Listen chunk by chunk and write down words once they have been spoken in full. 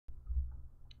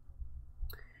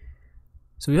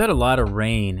So we've had a lot of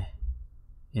rain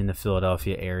in the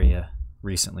Philadelphia area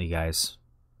recently, guys.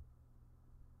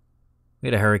 We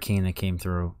had a hurricane that came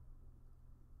through.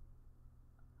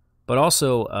 But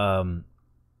also,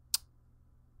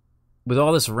 with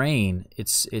all this rain,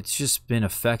 it's just been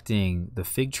affecting the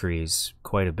fig trees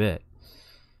quite a bit.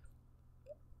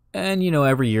 And, you know,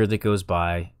 every year that goes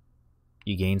by,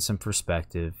 you gain some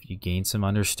perspective, you gain some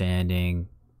understanding,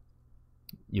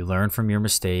 you learn from your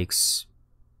mistakes,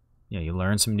 you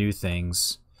learn some new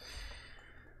things.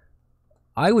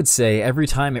 I would say every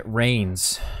time it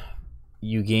rains,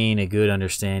 you gain a good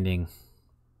understanding,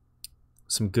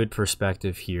 some good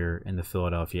perspective here in the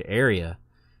Philadelphia area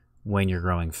when you're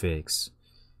growing figs.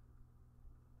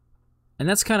 And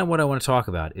that's kind of what I want to talk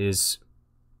about is,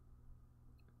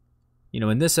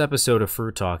 in this episode of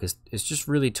Fruit Talk is just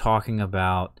really talking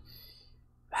about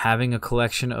having a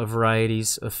collection of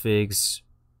varieties of figs,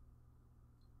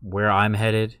 where I'm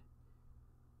headed,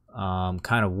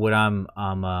 kind of what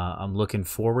I'm looking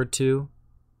forward to.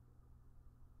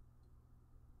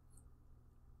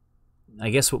 I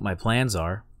guess what my plans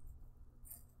are,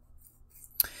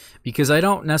 because I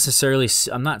don't necessarily,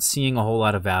 I'm not seeing a whole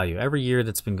lot of value. Every year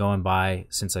that's been going by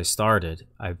since I started,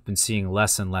 I've been seeing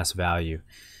less and less value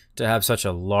to have such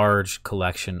a large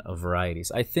collection of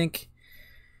varieties. I think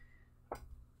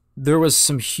there was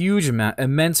some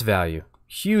immense value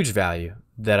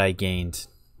that I gained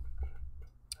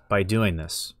by doing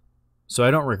this. So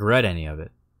I don't regret any of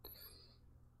it.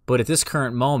 But at this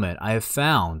current moment, I have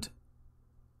found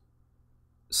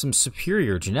some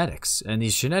superior genetics, and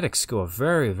these genetics go a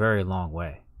very, very long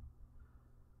way.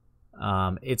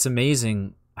 It's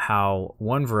amazing how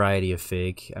one variety of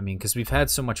fig, because we've had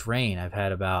so much rain, I've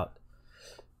had about,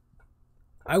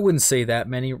 I wouldn't say that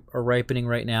many are ripening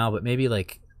right now, but maybe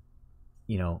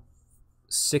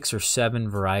 6 or 7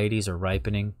 varieties are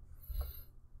ripening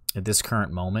at this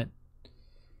current moment.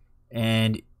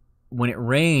 And when it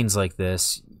rains like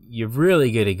this, you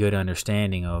really get a good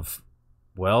understanding of,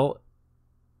 well,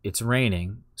 it's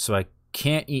raining, so I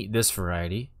can't eat this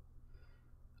variety.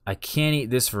 I can't eat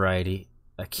this variety.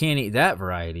 I can't eat that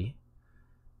variety.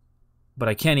 But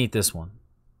I can eat this one.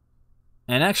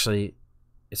 And actually,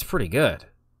 it's pretty good.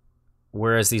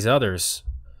 Whereas these others,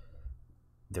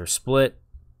 they're split.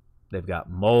 They've got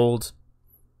mold.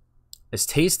 As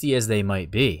tasty as they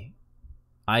might be,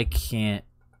 I can't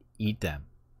eat them.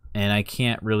 And I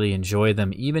can't really enjoy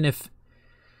them, even if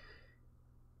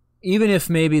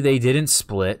maybe they didn't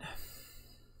split.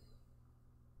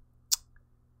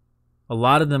 A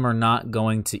lot of them are not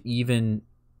going to even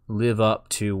live up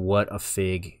to what a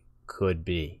fig could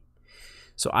be.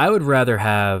 So I would rather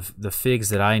have the figs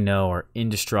that I know are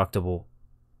indestructible,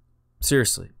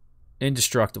 seriously,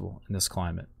 indestructible in this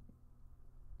climate.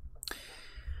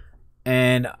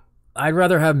 And I'd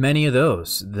rather have many of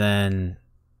those than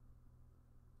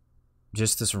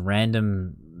just this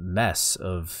random mess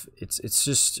of it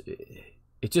just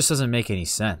doesn't make any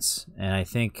sense. And I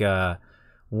think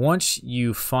once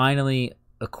you finally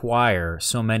acquire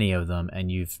so many of them,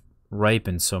 and you've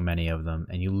ripened so many of them,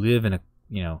 and you live in a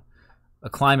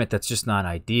climate that's just not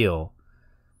ideal,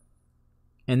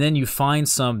 and then you find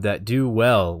some that do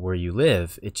well where you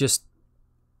live,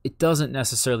 it doesn't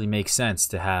necessarily make sense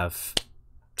to have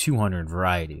 200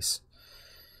 varieties.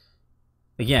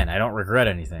 Again, I don't regret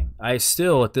anything. I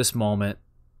still, at this moment,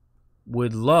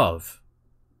 would love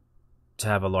to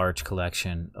have a large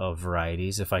collection of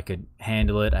varieties if I could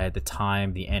handle it. I had the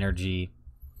time, the energy,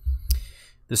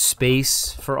 the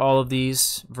space for all of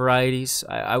these varieties.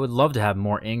 I would love to have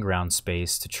more in-ground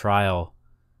space to trial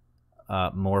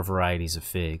more varieties of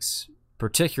figs,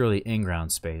 particularly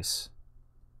in-ground space.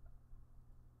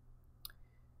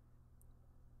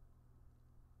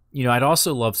 I'd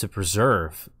also love to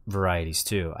preserve varieties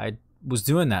too. I was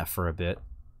doing that for a bit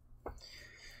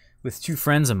with 2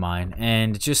 friends of mine,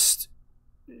 and it just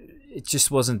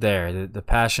wasn't there. The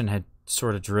passion had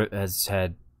sort of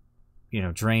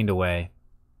drained away.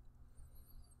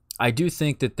 I do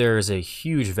think that there is a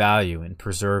huge value in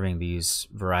preserving these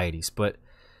varieties, but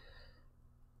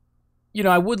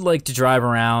I would like to drive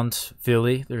around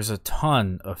Philly. There's a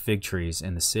ton of fig trees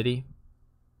in the city.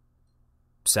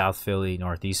 South Philly,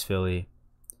 Northeast Philly,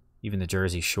 even the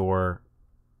Jersey Shore.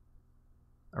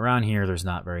 Around here, there's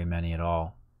not very many at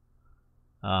all.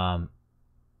 But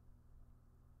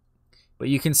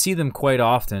you can see them quite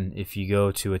often if you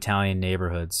go to Italian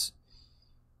neighborhoods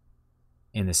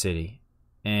in the city.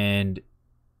 And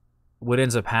what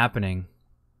ends up happening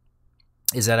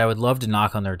is that I would love to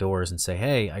knock on their doors and say,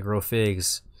 hey, I grow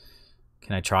figs.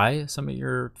 Can I try some of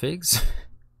your figs?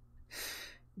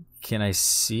 Can I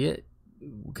see it?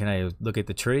 Can I look at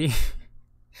the tree?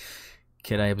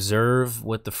 Can I observe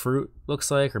what the fruit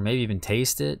looks like, or maybe even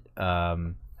taste it?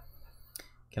 Can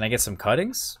I get some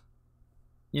cuttings?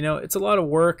 You know, it's a lot of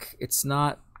work. It's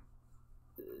not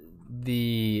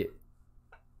the...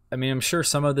 I mean, I'm sure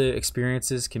some of the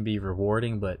experiences can be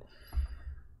rewarding, but,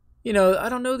 you know, I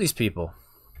don't know these people.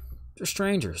 They're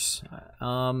strangers.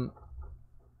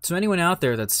 So anyone out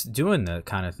there that's doing that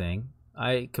kind of thing,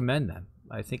 I commend them.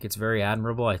 I think it's very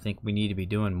admirable. I think we need to be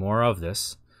doing more of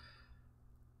this,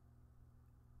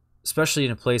 especially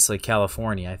in a place like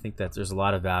California. I think that there's a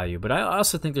lot of value, but I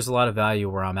also think there's a lot of value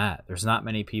where I'm at. There's not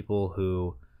many people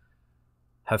who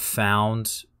have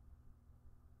found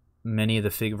many of the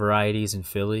fig varieties in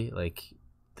Philly, like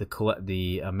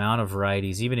the amount of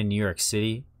varieties, even in New York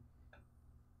City.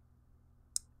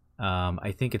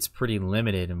 I think it's pretty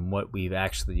limited in what we've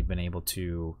actually been able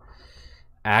to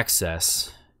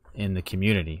access in the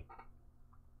community.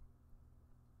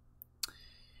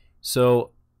 So,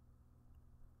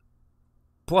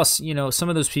 plus, you know, some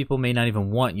of those people may not even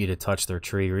want you to touch their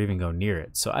tree or even go near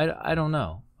it. So I don't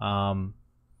know.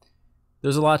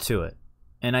 There's a lot to it.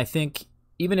 And I think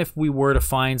even if we were to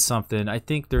find something, I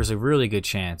think there's a really good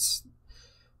chance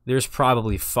there's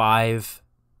probably 5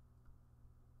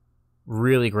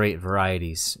 really great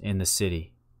varieties in the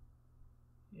city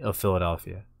of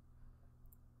Philadelphia.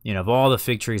 You know, of all the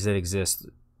fig trees that exist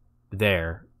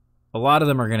there, a lot of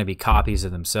them are going to be copies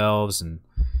of themselves and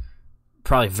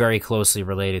probably very closely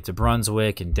related to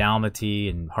Brunswick and Dalmatie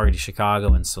and Hardy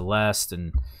Chicago and Celeste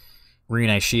and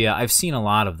Rhenishia. I've seen a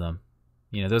lot of them.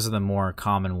 You know, those are the more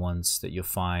common ones that you'll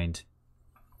find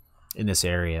in this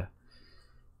area,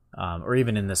 or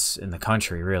even in the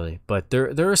country, really. But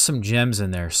there are some gems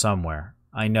in there somewhere.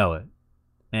 I know it,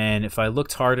 and if I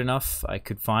looked hard enough, I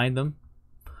could find them.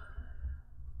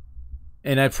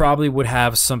 And I probably would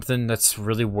have something that's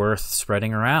really worth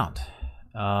spreading around.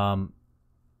 But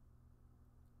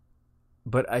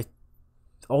I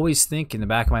always think in the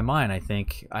back of my mind, I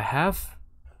think I have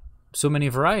so many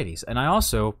varieties, and I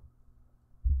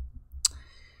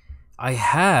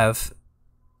have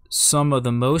some of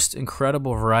the most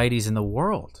incredible varieties in the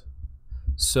world.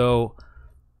 So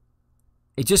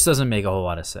it just doesn't make a whole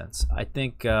lot of sense. I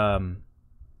think one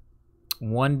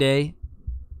day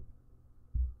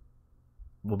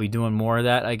we'll be doing more of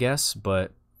that, I guess.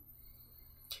 But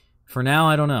for now,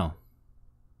 I don't know.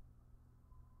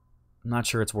 I'm not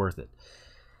sure it's worth it.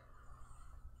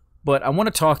 But I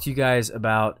want to talk to you guys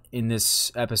about, in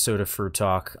this episode of Fruit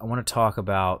Talk, I want to talk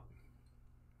about,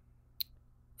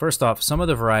 first off, some of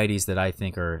the varieties that I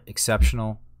think are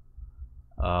exceptional,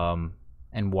 and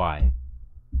why.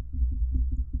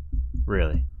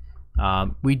 Really.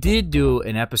 We did do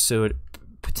an episode,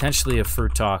 potentially, of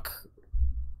Fruit Talk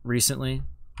recently.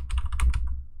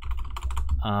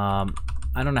 I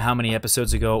don't know how many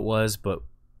episodes ago it was, but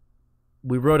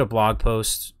we wrote a blog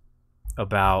post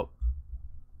about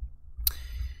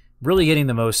really getting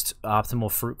the most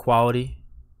optimal fruit quality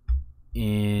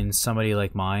in somebody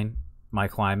like my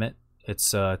climate.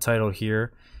 It's titled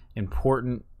here,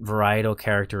 Important Varietal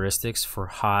Characteristics for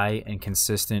High and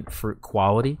Consistent Fruit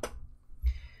Quality.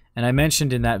 And I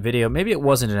mentioned in that video, maybe it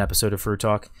wasn't an episode of Fruit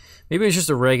Talk, maybe it was just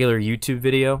a regular YouTube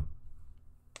video.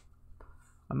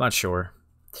 I'm not sure.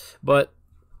 But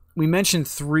we mentioned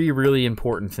 3 really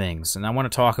important things, and I want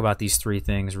to talk about these 3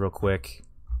 things real quick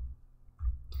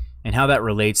and how that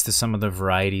relates to some of the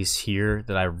varieties here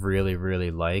that I really,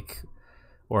 really like,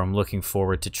 or I'm looking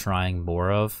forward to trying more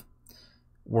of.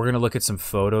 We're going to look at some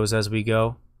photos as we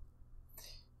go.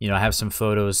 You know, I have some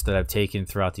photos that I've taken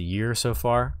throughout the year so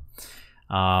far.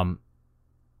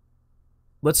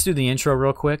 Let's do the intro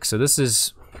real quick. So this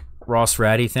is Ross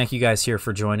Raddi. Thank you guys here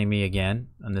for joining me again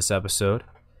on this episode.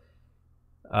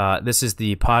 This is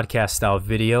the podcast style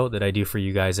video that I do for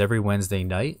you guys every Wednesday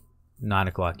night, 9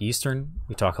 o'clock Eastern.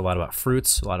 We talk a lot about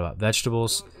fruits, a lot about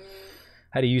vegetables,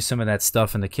 how to use some of that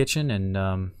stuff in the kitchen, and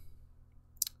of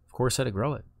course, how to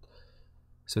grow it.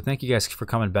 So thank you guys for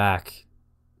coming back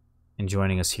and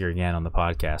joining us here again on the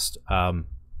podcast.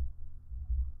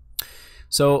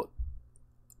 So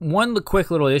one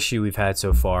quick little issue we've had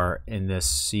so far in this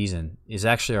season is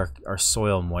actually our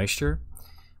soil moisture.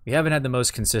 We haven't had the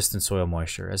most consistent soil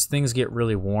moisture. As things get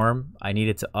really warm, I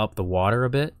needed to up the water a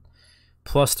bit.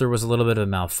 Plus, there was a little bit of a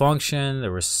malfunction.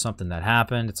 There was something that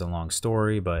happened. It's a long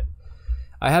story, but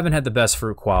I haven't had the best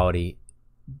fruit quality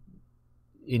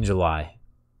in July.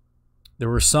 There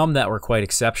were some that were quite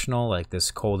exceptional, like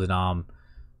this Coldinam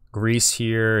Grease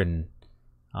here, and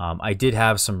I did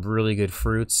have some really good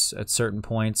fruits at certain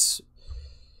points.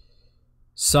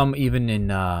 Some even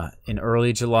in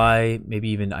early July, maybe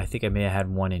even I think I may have had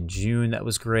one in June that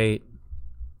was great.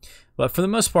 But for the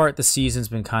most part, the season's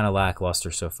been kind of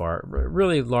lackluster so far,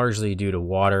 really largely due to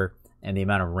water and the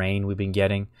amount of rain we've been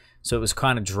getting. So it was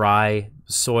kind of dry.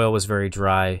 The soil was very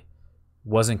dry,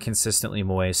 wasn't consistently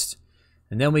moist.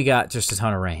 And then we got just a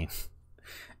ton of rain.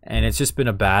 And it's just been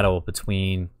a battle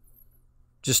between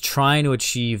just trying to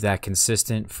achieve that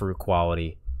consistent fruit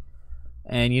quality.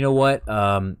 And you know what?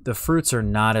 The fruits are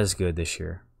not as good this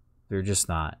year. They're just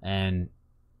not. And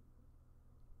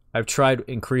I've tried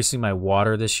increasing my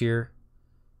water this year.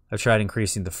 I've tried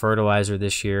increasing the fertilizer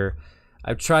this year.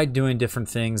 I've tried doing different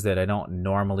things that I don't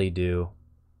normally do.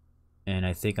 And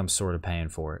I think I'm sort of paying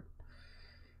for it.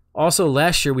 Also,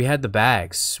 last year we had the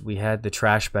bags. We had the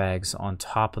trash bags on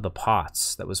top of the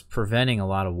pots. That was preventing a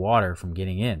lot of water from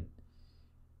getting in.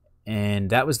 And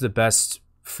that was the best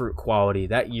fruit quality.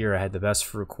 That year I had the best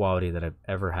fruit quality that I've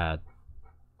ever had.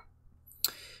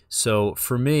 So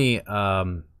for me,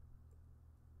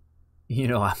 you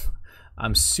know,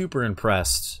 I'm super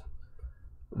impressed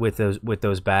with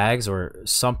those bags or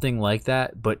something like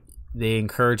that, but they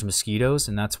encourage mosquitoes,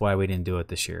 and that's why we didn't do it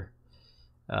this year.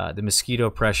 The mosquito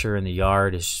pressure in the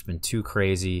yard has just been too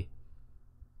crazy,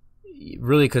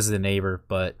 really because of the neighbor,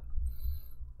 but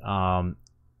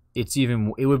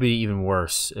it would be even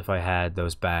worse if I had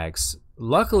those bags.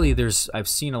 Luckily, I've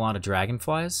seen a lot of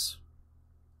dragonflies,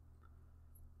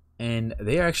 and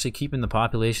they are actually keeping the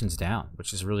populations down,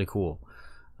 which is really cool.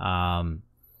 But,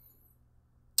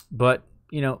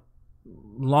 you know,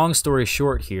 long story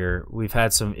short here, we've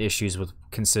had some issues with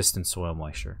consistent soil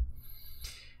moisture.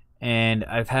 And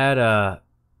I've had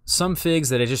some figs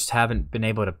that I just haven't been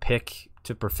able to pick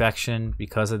to perfection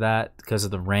because of that, because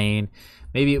of the rain.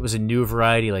 Maybe it was a new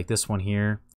variety like this one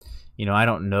here. You know, I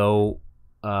don't know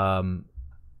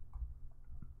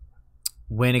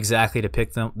when exactly to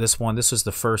pick this one. This was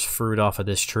the first fruit off of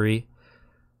this tree.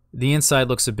 The inside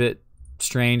looks a bit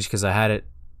strange because I had it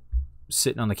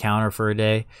sitting on the counter for a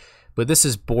day. But this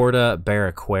is Borda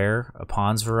Barraquer, a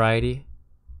Pons variety.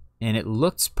 And it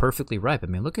looks perfectly ripe. I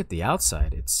mean, look at the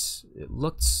outside. It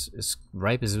looks as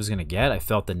ripe as it was going to get. I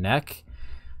felt the neck.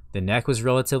 The neck was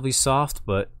relatively soft,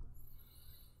 but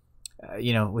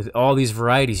you know, with all these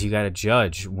varieties, you got to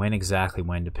judge when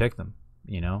to pick them.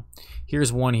 You know,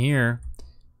 here's one here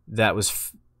that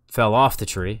fell off the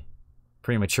tree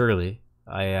prematurely.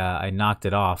 I knocked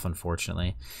it off,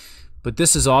 unfortunately. But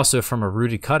this is also from a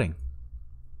rooted cutting.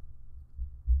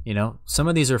 You know, some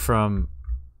of these are from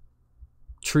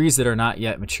trees that are not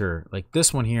yet mature. Like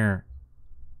this one here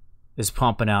is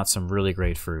pumping out some really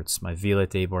great fruits. My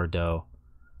Violet de Bordeaux.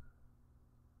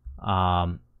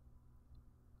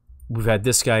 We've had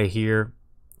this guy here,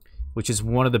 which is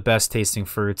one of the best tasting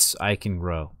fruits I can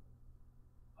grow.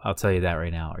 I'll tell you that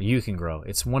right now. Or you can grow.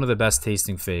 It's one of the best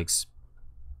tasting figs.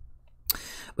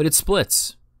 But it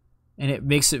splits. And it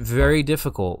makes it very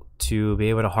difficult to be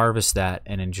able to harvest that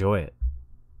and enjoy it.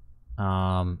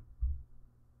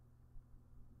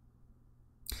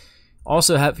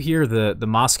 Also have here the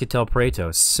Moscatel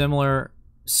Preto. Similar,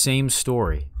 same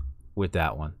story with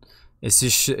that one. It's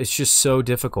just so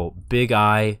difficult. Big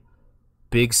eye,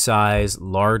 big size,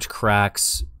 large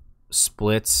cracks,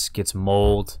 splits, gets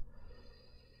mold.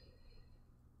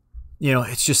 You know,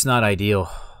 it's just not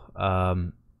ideal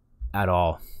at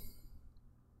all.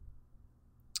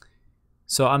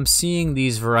 So I'm seeing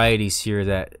these varieties here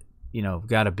that, you know,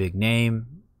 got a big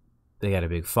name, they got a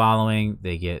big following,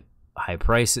 they get high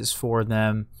prices for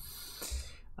them.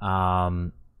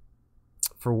 For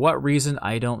what reason,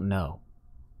 I don't know.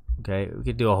 Okay, we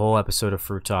could do a whole episode of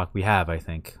Fruit Talk. We have, I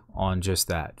think, on just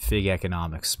that, fig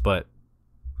economics. But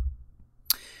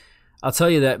I'll tell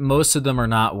you that most of them are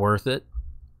not worth it.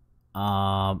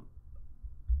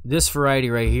 This variety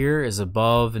right here is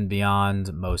above and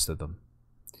beyond most of them.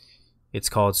 It's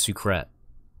called Sucrette.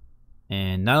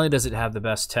 And not only does it have the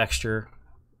best texture,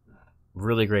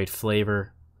 really great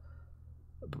flavor,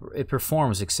 it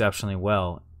performs exceptionally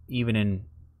well, even in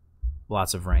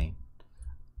lots of rain.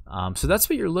 So that's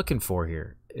what you're looking for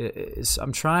here.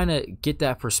 I'm trying to get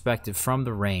that perspective from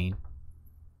the rain.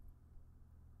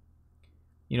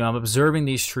 You know, I'm observing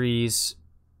these trees,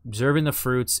 observing the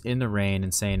fruits in the rain,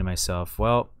 and saying to myself,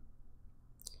 well,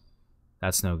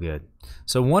 that's no good.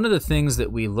 So one of the things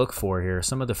that we look for here,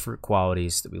 some of the fruit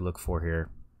qualities that we look for here,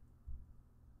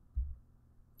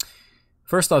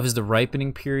 first off is the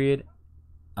ripening period.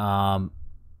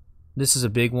 This is a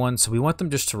big one. So we want them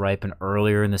just to ripen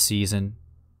earlier in the season.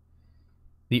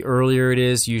 The earlier it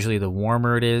is, usually the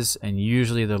warmer it is, and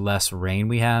usually the less rain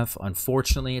we have.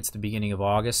 Unfortunately, it's the beginning of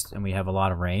August, and we have a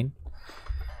lot of rain.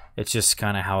 It's just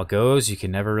kind of how it goes. You can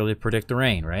never really predict the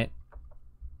rain, right?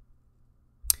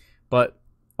 But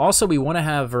Also, we want to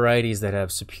have varieties that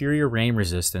have superior rain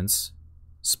resistance,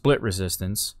 split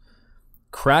resistance,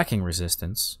 cracking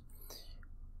resistance,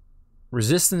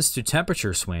 resistance to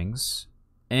temperature swings,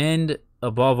 and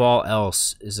above all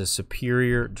else is a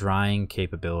superior drying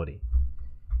capability.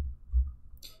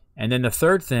 And then the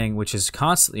third thing, which is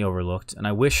constantly overlooked, and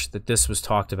I wish that this was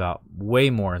talked about way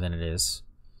more than it is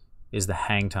the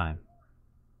hang time.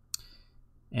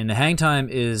 And the hang time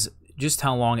is just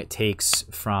how long it takes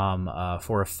from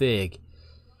for a fig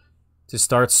to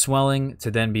start swelling to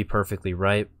then be perfectly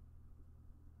ripe,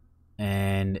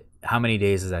 and how many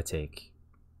days does that take.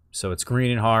 So it's green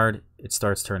and hard, it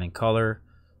starts turning color,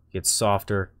 gets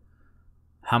softer.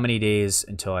 How many days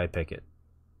until I pick it?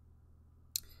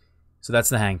 So that's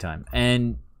the hang time.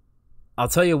 And I'll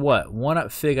tell you what, one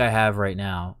fig I have right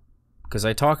now, because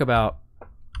I talk about,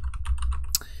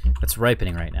 it's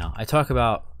ripening right now, I talk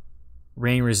about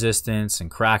rain resistance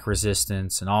and crack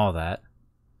resistance and all that.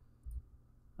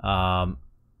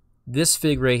 This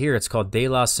fig right here, it's called De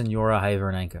la Senora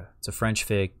Jaivarnenca. It's a French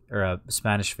fig, or a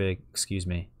Spanish fig, excuse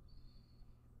me.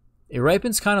 It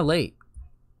ripens kind of late.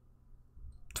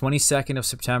 22nd of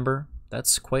September,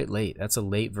 that's quite late. That's a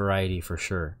late variety for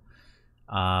sure.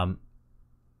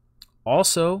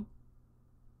 Also,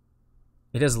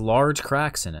 it has large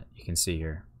cracks in it, you can see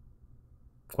here.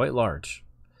 Quite large.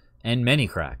 And many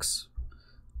cracks.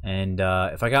 And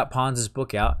if I got Pons'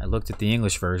 book out and looked at the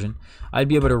English version, I'd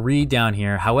be able to read down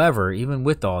here. However, even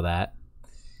with all that,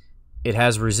 it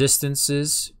has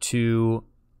resistances to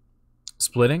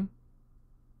splitting.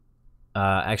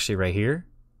 Actually right here.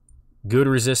 Good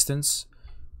resistance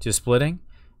to splitting.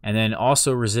 And then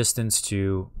also resistance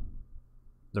to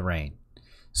the rain.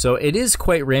 So it is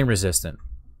quite rain resistant.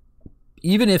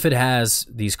 Even if it has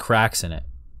these cracks in it.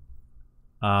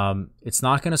 It's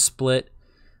not going to split.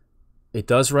 It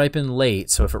does ripen late,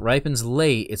 so if it ripens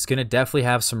late, it's going to definitely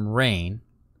have some rain.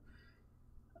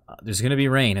 There's going to be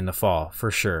rain in the fall,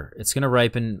 for sure. It's going to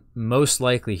ripen most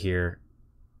likely here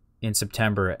in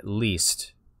September at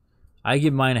least. I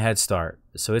give mine a head start,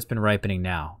 so it's been ripening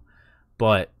now.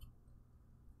 But,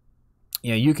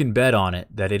 you know, you can bet on it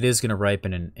that it is going to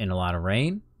ripen in a lot of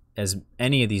rain, as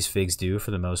any of these figs do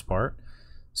for the most part.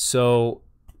 So,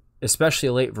 especially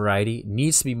a late variety,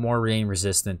 needs to be more rain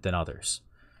resistant than others.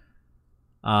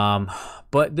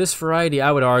 But this variety,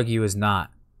 I would argue, is not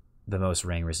the most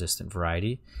rain resistant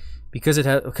variety because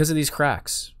of these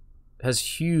cracks. It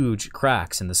has huge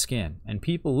cracks in the skin, and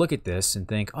people look at this and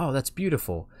think, "Oh, that's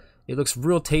beautiful. It looks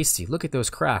real tasty. Look at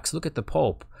those cracks. Look at the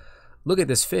pulp. Look at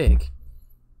this fig."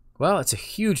 Well, it's a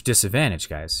huge disadvantage,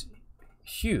 guys.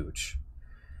 Huge.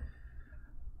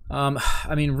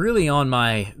 I mean, really, on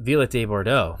my Violet de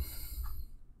Bordeaux,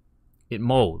 it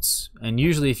molds, and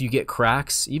usually if you get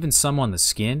cracks, even some on the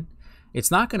skin, it's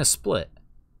not going to split.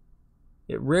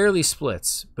 It rarely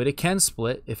splits, but it can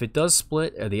split. If it does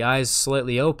split or the eyes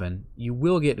slightly open, you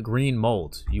will get green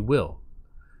mold. You will.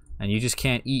 And you just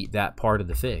can't eat that part of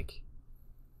the fig.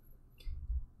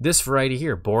 This variety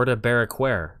here, Borda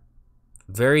Barraquer,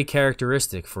 very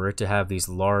characteristic for it to have these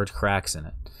large cracks in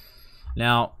it.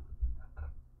 Now,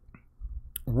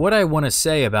 what I want to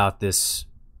say about this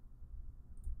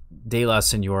De la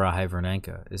Senora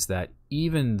Jaivarnenca is that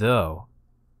even though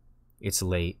it's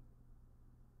late,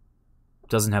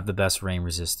 doesn't have the best rain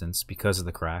resistance because of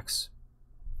the cracks,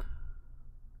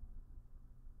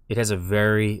 it has a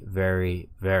very, very,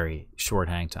 very short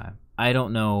hang time. I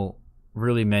don't know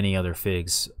really many other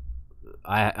figs.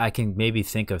 I can maybe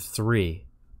think of 3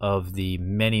 of the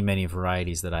many, many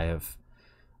varieties that I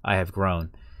have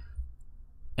grown.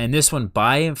 And this one,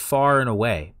 by far and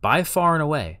away,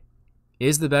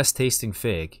 is the best tasting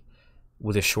fig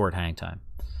with a short hang time.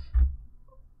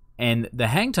 And the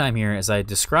hang time here, as I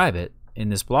describe it in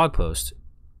this blog post,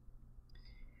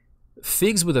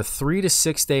 figs with a 3 to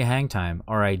 6 day hang time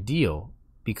are ideal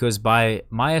because by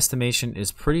my estimation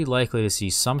is pretty likely to see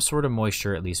some sort of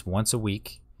moisture at least once a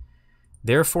week.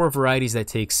 Therefore, varieties that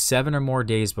take 7 or more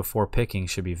days before picking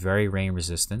should be very rain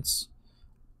resistant.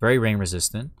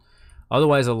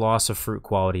 Otherwise, a loss of fruit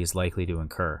quality is likely to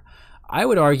occur. I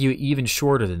would argue even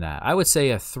shorter than that. I would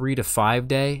say a 3 to 5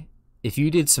 day. If you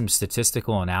did some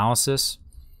statistical analysis,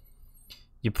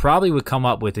 you probably would come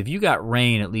up with, if you got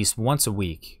rain at least once a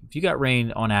week, if you got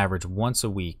rain on average once a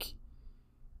week,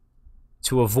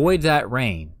 to avoid that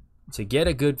rain, to get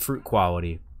a good fruit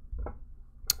quality,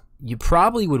 you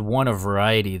probably would want a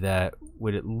variety that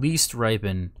would at least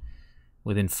ripen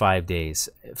within 5 days.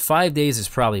 5 days is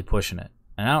probably pushing it.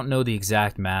 And I don't know the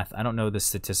exact math. I don't know the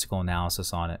statistical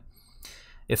analysis on it.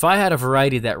 If I had a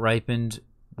variety that ripened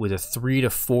with a 3 to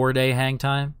 4 day hang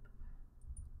time,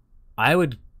 I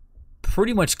would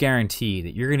pretty much guarantee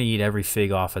that you're going to eat every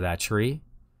fig off of that tree,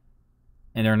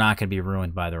 and they're not going to be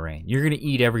ruined by the rain. You're going to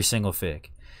eat every single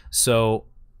fig. So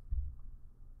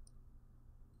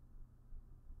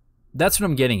that's what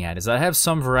I'm getting at, is I have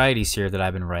some varieties here that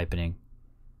I've been ripening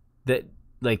that,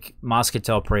 like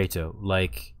Moscatel Preto,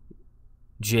 like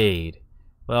Jade.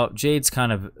 Well, Jade's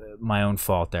kind of my own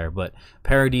fault there, but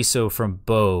Paradiso from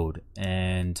Bode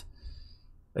and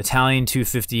Italian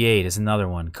 258 is another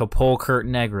one. Capole Curt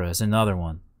Negra is another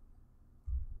one.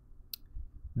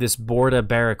 This Borda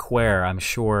Barraquer, I'm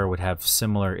sure, would have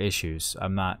similar issues.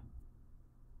 I'm not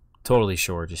totally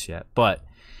sure just yet, but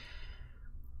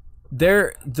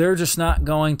they're just not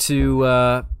going to.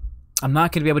 I'm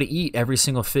not going to be able to eat every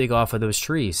single fig off of those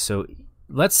trees. So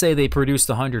let's say they produced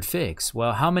 100 figs.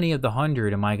 Well, how many of the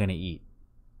 100 am I going to eat?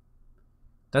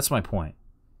 That's my point.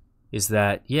 Is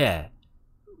that, yeah,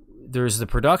 there's the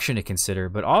production to consider,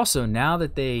 but also now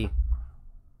that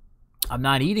I'm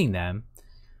not eating them,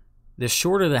 the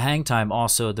shorter the hang time,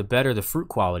 also the better the fruit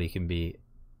quality can be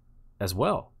as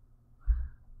well.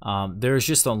 There's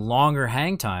just a longer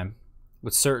hang time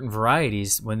with certain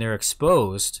varieties when they're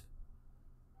exposed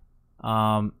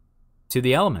to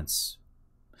the elements.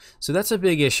 So that's a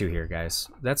big issue here, guys.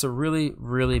 That's a really,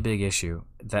 really big issue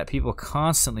that people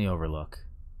constantly overlook.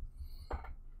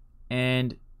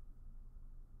 And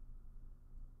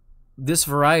this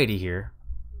variety here,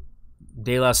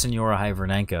 De La Senora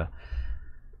Hybernenka,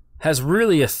 has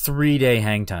really a 3-day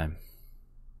hang time.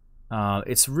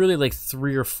 It's really like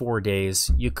 3 or 4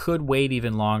 days. You could wait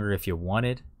even longer if you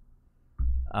wanted.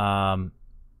 But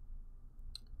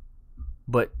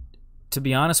to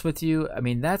be honest with you, I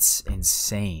mean, that's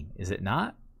insane, is it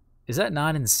not? Is that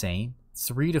not insane?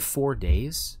 3 to 4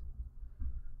 days?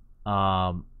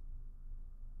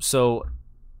 So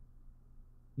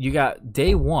you got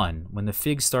day 1 when the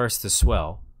fig starts to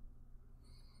swell.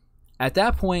 At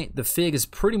that point, the fig is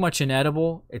pretty much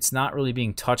inedible. It's not really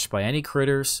being touched by any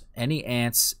critters, any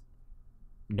ants,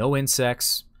 no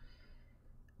insects.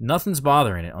 Nothing's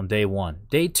bothering it on day 1.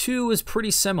 Day 2 is pretty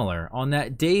similar. On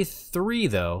that day 3,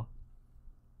 though,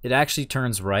 it actually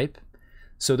turns ripe.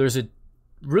 So there's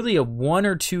really a 1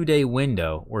 or 2 day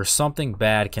window where something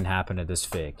bad can happen to this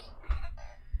fig.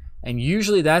 And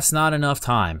usually that's not enough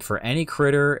time for any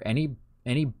critter,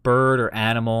 any bird or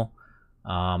animal,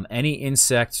 any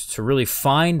insect to really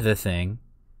find the thing,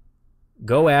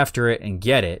 go after it and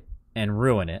get it and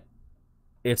ruin it.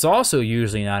 It's also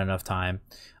usually not enough time,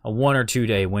 a 1 or 2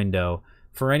 day window,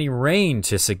 for any rain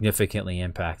to significantly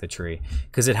impact the tree,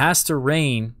 because it has to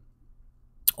rain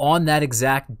on that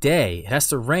exact day. It has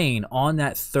to rain on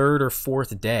that 3rd or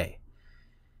 4th day.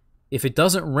 If it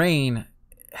doesn't rain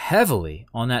heavily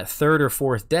on that 3rd or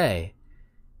 4th day,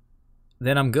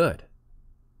 then I'm good.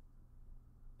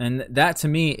 And that, to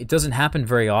me, it doesn't happen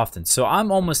very often. So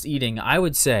I'm almost eating, I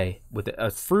would say, with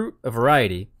a fruit, a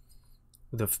variety,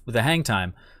 with a hang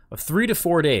time of 3 to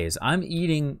 4 days, I'm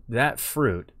eating that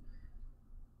fruit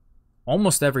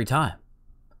almost every time.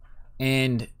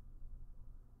 And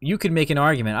you could make an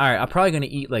argument, all right, I'm probably going to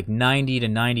eat like 90 to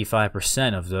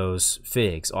 95% of those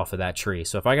figs off of that tree.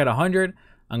 So if I got 100,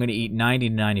 I'm going to eat 90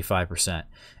 to 95%.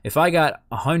 If I got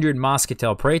 100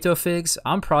 Moscatel Preto figs,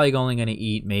 I'm probably only going to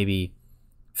eat maybe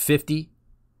 50%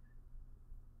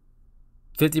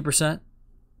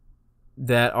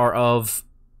 that are of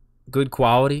good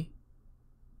quality,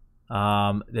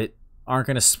 that aren't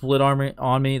going to split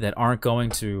on me, that aren't going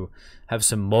to have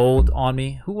some mold on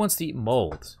me. Who wants to eat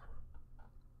mold?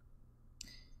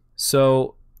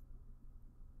 So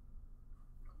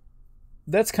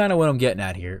that's kind of what I'm getting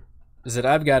at here, is that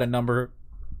I've got a number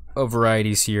of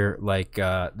varieties here, like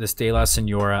this De La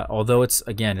Senora. Although it's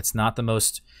not the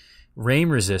most rain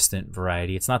resistant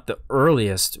variety, it's not the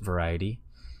earliest variety,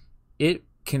 it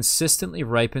consistently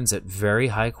ripens at very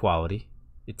high quality.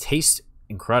 It tastes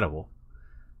incredible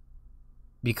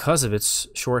because of its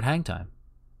short hang time.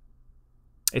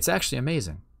 It's actually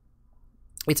amazing.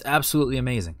 It's absolutely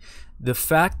amazing. The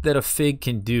fact that a fig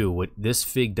can do what this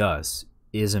fig does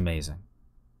is amazing.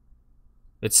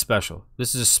 It's special.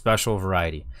 This is a special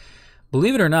variety.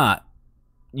 Believe it or not,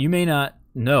 you may not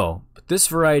know, but this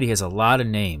variety has a lot of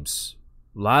names,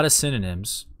 a lot of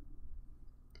synonyms.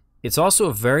 It's also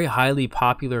a very highly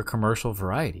popular commercial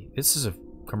variety. This is a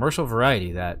commercial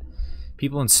variety that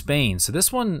people in Spain, so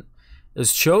this one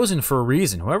is chosen for a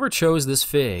reason. Whoever chose this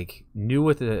fig knew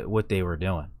what they were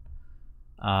doing.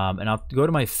 And I'll go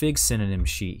to my fig synonym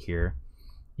sheet here.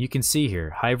 You can see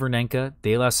here, Hybernenka,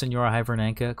 De La Senora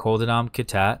Hybernenka, Col de Dame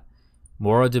Catat,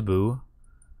 Mora Debout,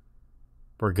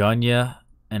 Bourgogne,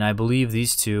 and I believe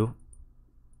these two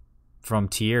from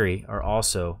Thierry are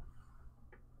also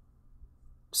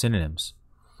synonyms.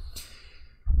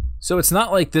 So it's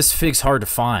not like this fig's hard to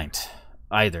find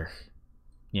either.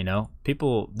 You know,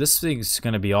 this thing's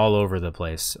going to be all over the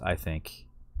place, I think.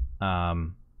 A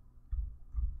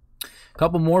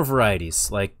couple more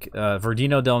varieties like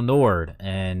Verdino del Nord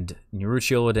and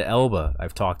Nerucciolo de Elba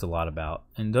I've talked a lot about.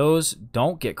 And those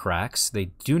don't get cracks. They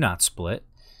do not split.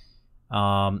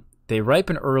 They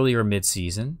ripen earlier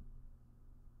mid-season.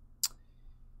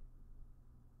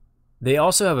 They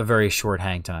also have a very short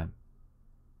hang time.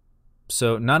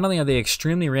 So not only are they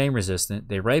extremely rain resistant,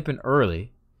 they ripen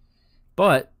early,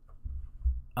 but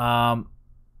I'm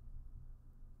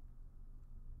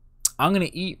going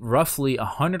to eat roughly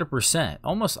 100%,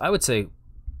 almost, I would say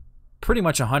pretty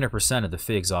much 100% of the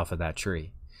figs off of that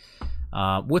tree.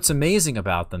 What's amazing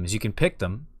about them is you can pick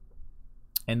them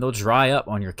and they'll dry up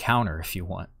on your counter if you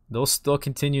want. They'll still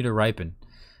continue to ripen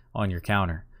on your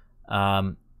counter.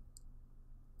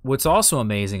 What's also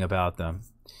amazing about them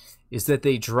is that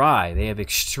they dry. They have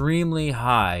extremely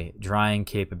high drying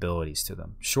capabilities to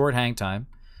them. Short hang time.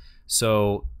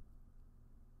 So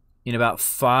in about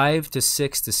 5 to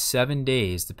 6 to 7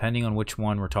 days, depending on which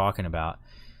one we're talking about,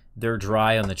 they're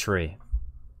dry on the tree.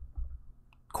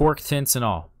 Cork tints and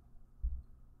all.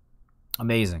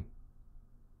 Amazing.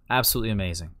 Absolutely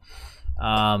amazing.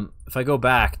 If I go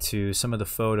back to some of the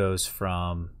photos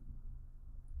from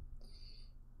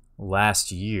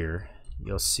last year,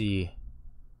 you'll see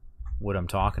what I'm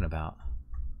talking about.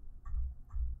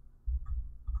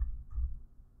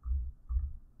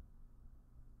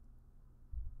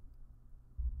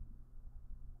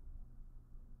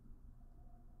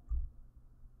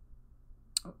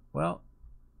 Well,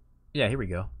 yeah, here we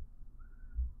go.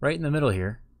 Right in the middle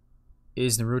here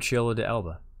is Nerucciolo de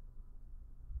Elba.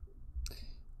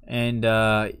 And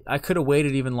I could have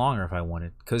waited even longer if I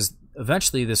wanted, because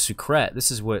eventually the Sucrette,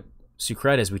 this is what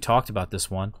Sucrette is. We talked about this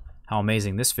one, how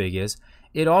amazing this fig is.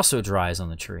 It also dries on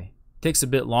the tree. Takes a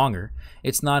bit longer.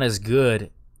 It's not as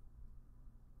good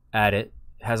at it.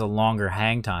 It has a longer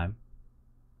hang time.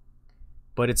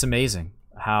 But it's amazing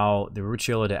how the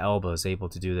Nerucciolo de Elba is able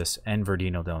to do this, and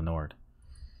Verdino del Nord.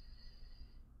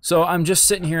 So I'm just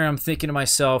sitting here and I'm thinking to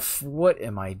myself, what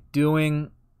am I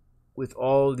doing with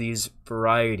all these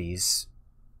varieties?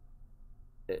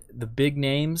 The big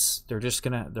names, they're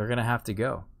gonna have to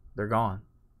go. They're gone.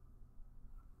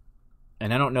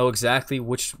 And I don't know exactly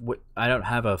I don't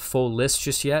have a full list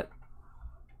just yet.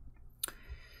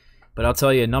 But I'll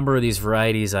tell you, a number of these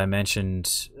varieties I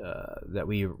mentioned that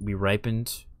we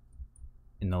ripened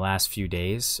in the last few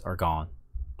days are gone.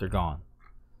 They're gone.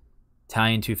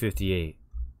 Italian 258,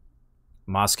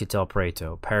 Moscatel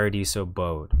Prato, Paradiso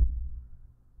Bode,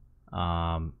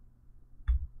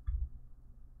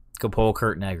 Capole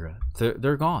Curt Negra.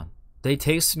 They're gone. They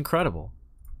taste incredible.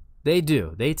 They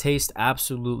do. They taste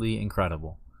absolutely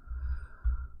incredible.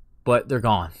 But they're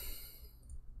gone.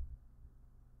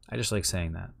 I just like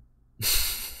saying that.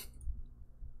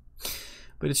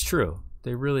 But it's true.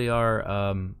 They really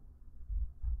are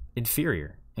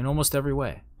inferior in almost every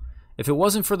way. If it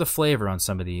wasn't for the flavor on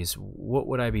some of these, what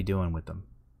would I be doing with them?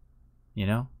 You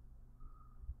know?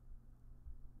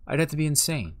 I'd have to be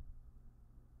insane.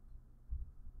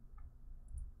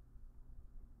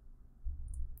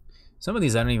 Some of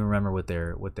these I don't even remember what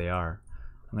they are.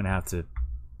 I'm gonna have to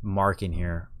mark in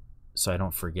here so I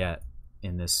don't forget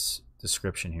in this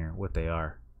description here what they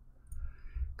are,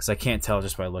 because I can't tell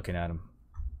just by looking at them,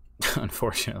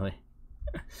 unfortunately.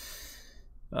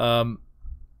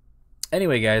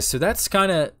 Anyway, guys, so that's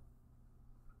kind of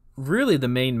really the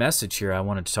main message here I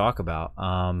wanted to talk about.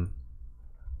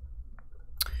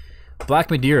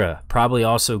 Black Madeira probably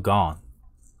also gone.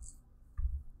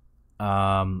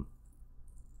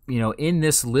 You know, in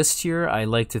this list here, I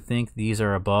like to think these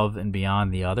are above and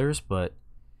beyond the others, but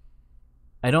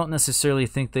I don't necessarily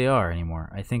think they are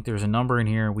anymore. I think there's a number in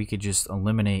here we could just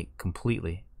eliminate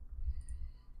completely.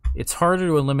 It's harder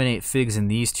to eliminate figs in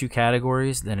these two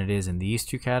categories than it is in these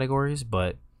two categories,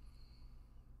 but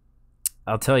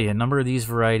I'll tell you, a number of these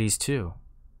varieties too.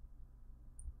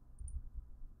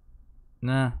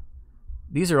 Nah,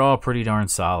 these are all pretty darn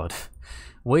solid.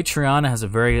 White Triana has a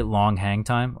very long hang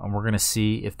time, and we're going to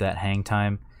see if that hang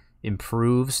time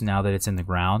improves now that it's in the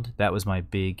ground. That was my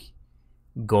big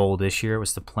goal this year,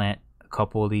 was to plant a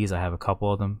couple of these. I have a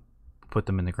couple of them, put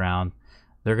them in the ground.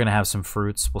 They're going to have some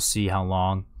fruits. We'll see how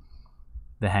long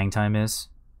the hang time is.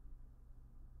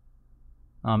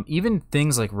 Even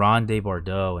things like Ronde de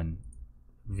Bordeaux and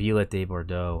Violet de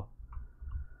Bordeaux,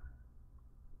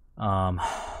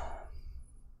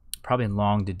 probably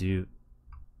long to do.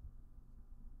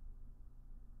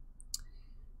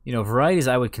 You know, varieties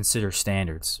I would consider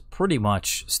standards, pretty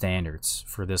much standards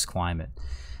for this climate.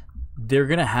 They're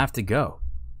going to have to go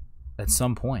at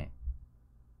some point.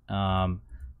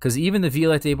 Because even the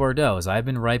Violette de Bordeaux, as I've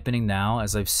been ripening now,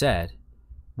 as I've said,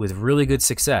 with really good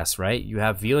success, right? You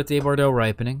have Violette de Bordeaux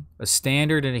ripening, a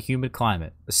standard in a humid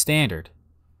climate, a standard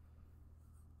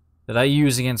that I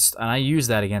use against, and I use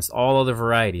that against all other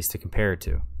varieties to compare it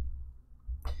to.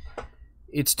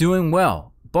 It's doing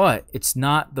well, but it's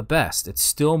not the best. It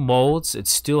still molds. It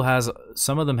still has,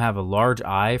 some of them have a large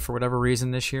eye for whatever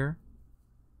reason this year.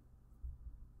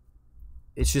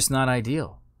 It's just not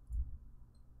ideal.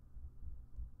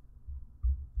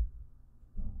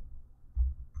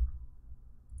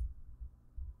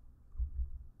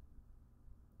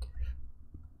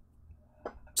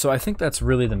 So I think that's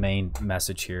really the main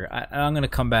message here. I'm going to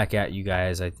come back at you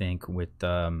guys, I think, with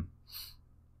a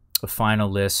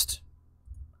final list.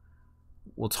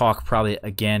 We'll talk probably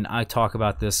again. I talk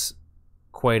about this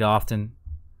quite often.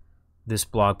 This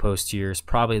blog post here is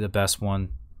probably the best one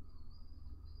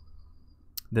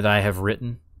that I have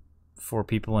written for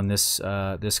people in this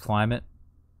this climate.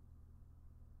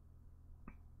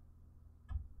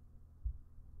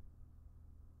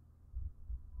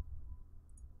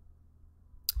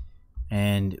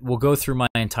 And we'll go through my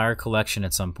entire collection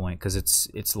at some point because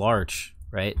it's large,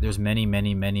 right? There's many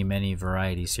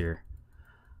varieties here.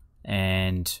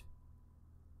 And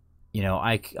you know,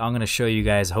 I'm going to show you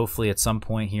guys hopefully at some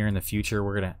point here in the future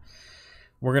we're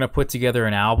going to put together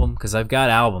an album because I've got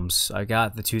albums. I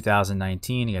got the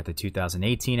 2019, I got the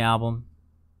 2018 album.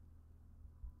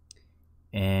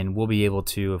 And we'll be able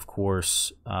to, of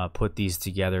course, put these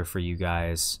together for you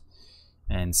guys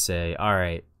and say, all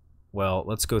right, well,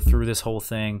 let's go through this whole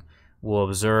thing. We'll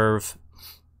observe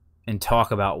and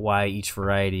talk about why each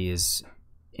variety is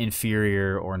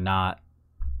inferior or not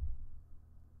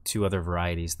to other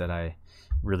varieties that I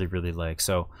really like.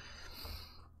 So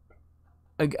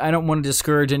I don't want to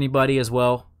discourage anybody as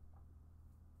well,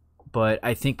 but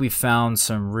I think we found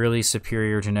some really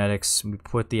superior genetics. We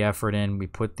put the effort in, we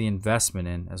put the investment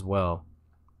in as well,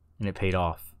 and it paid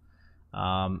off.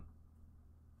 Not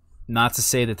to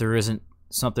say that there isn't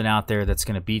something out there that's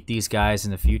going to beat these guys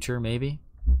in the future, maybe.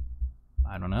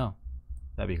 I don't know.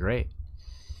 That'd be great.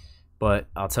 But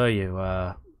I'll tell you,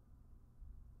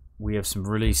 we have some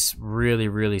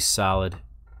really solid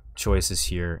choices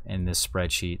here in this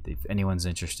spreadsheet. If anyone's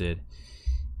interested,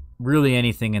 really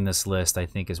anything in this list I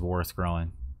think is worth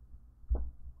growing.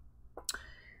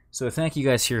 So thank you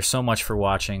guys here so much for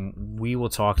watching. We will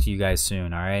talk to you guys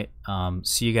soon, all right?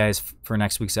 See you guys for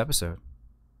next week's episode.